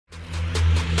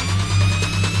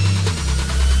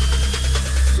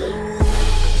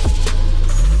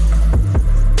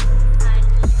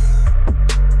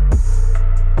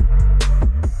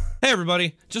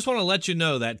everybody, just want to let you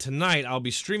know that tonight I'll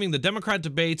be streaming the Democrat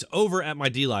debates over at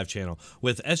my DLive channel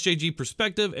with SJG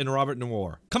Perspective and Robert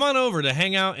Noir. Come on over to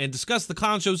hang out and discuss the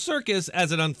clown show circus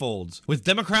as it unfolds. With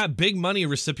Democrat big money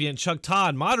recipient Chuck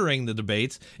Todd moderating the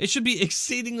debates, it should be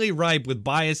exceedingly ripe with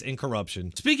bias and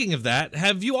corruption. Speaking of that,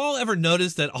 have you all ever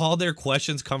noticed that all their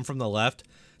questions come from the left?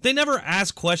 They never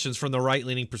ask questions from the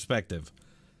right-leaning perspective.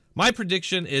 My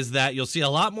prediction is that you'll see a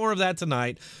lot more of that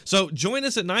tonight, so join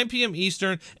us at 9 p.m.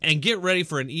 Eastern and get ready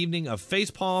for an evening of face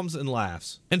palms and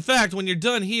laughs. In fact, when you're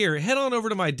done here, head on over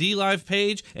to my DLive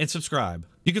page and subscribe.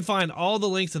 You can find all the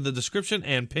links in the description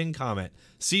and pinned comment.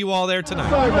 See you all there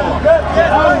tonight. I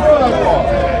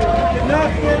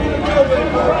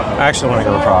actually want to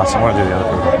go across. I want to do the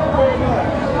other food.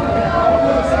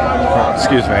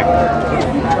 Excuse me.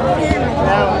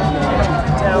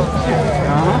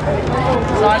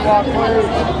 Sidewalk, please.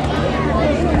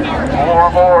 4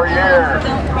 more years.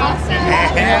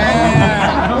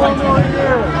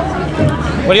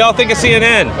 What do y'all think of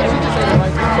CNN?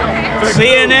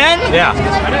 CNN? Yeah.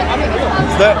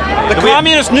 The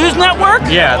Communist News Network?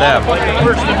 Yeah, them.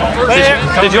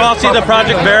 Did you all see the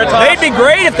Project Veritas? They'd be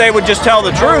great if they would just tell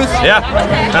the truth. Yeah,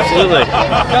 absolutely.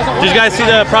 Did you guys see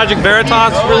the Project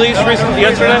Veritas release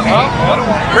yesterday?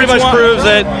 Pretty much proves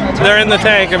that they're in the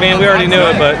tank. I mean, we already knew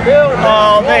it, but...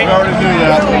 Oh, they already knew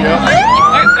that.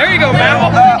 There you go, man.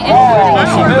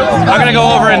 I'm going to go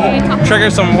over and trigger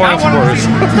some warning supporters.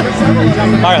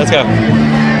 All right, let's go.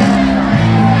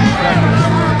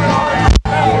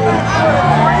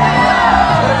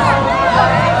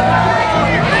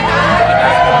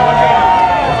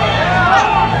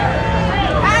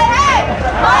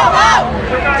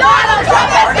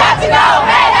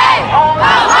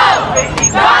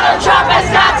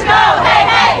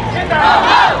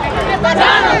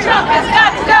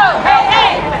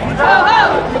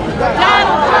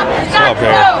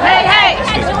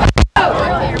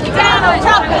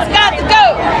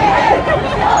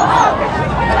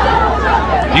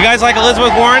 You guys like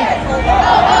Elizabeth Warren?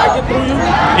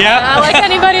 Yeah? I like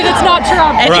anybody that's not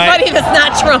Trump. Anybody that's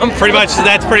not Trump. Pretty much,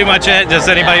 that's pretty much it. Just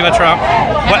anybody but Trump.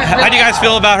 How do you guys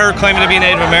feel about her claiming to be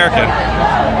Native American?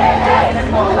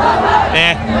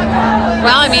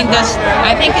 Well, I mean,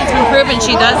 I think it's been proven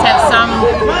she does have some...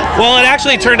 Well, it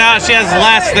actually turned out she has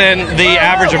less than the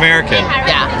average American.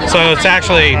 Yeah. So it's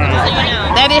actually...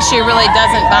 That issue really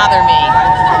doesn't bother me.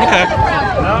 Okay.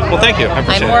 Well, thank you. I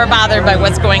appreciate I'm more bothered by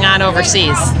what's going on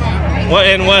overseas. What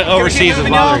overseas is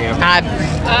bothering you?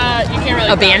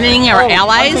 Abandoning our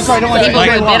allies, people who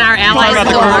have been our allies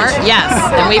in the war. Yes,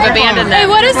 and we've abandoned them. Hey,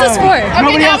 what is this for?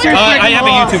 I have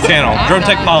a YouTube channel,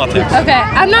 Dronetek Politics. Okay,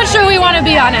 I'm not sure we want to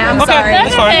be on it. I'm sorry.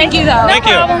 That's fine. Thank you, though. Thank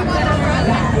you.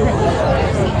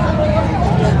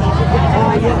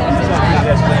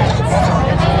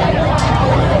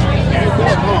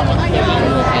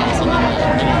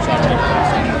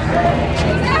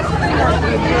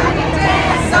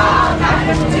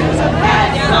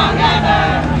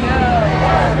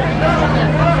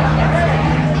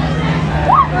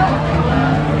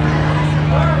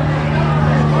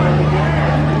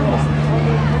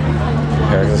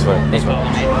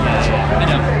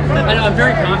 I know, I'm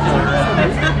very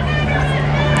confident.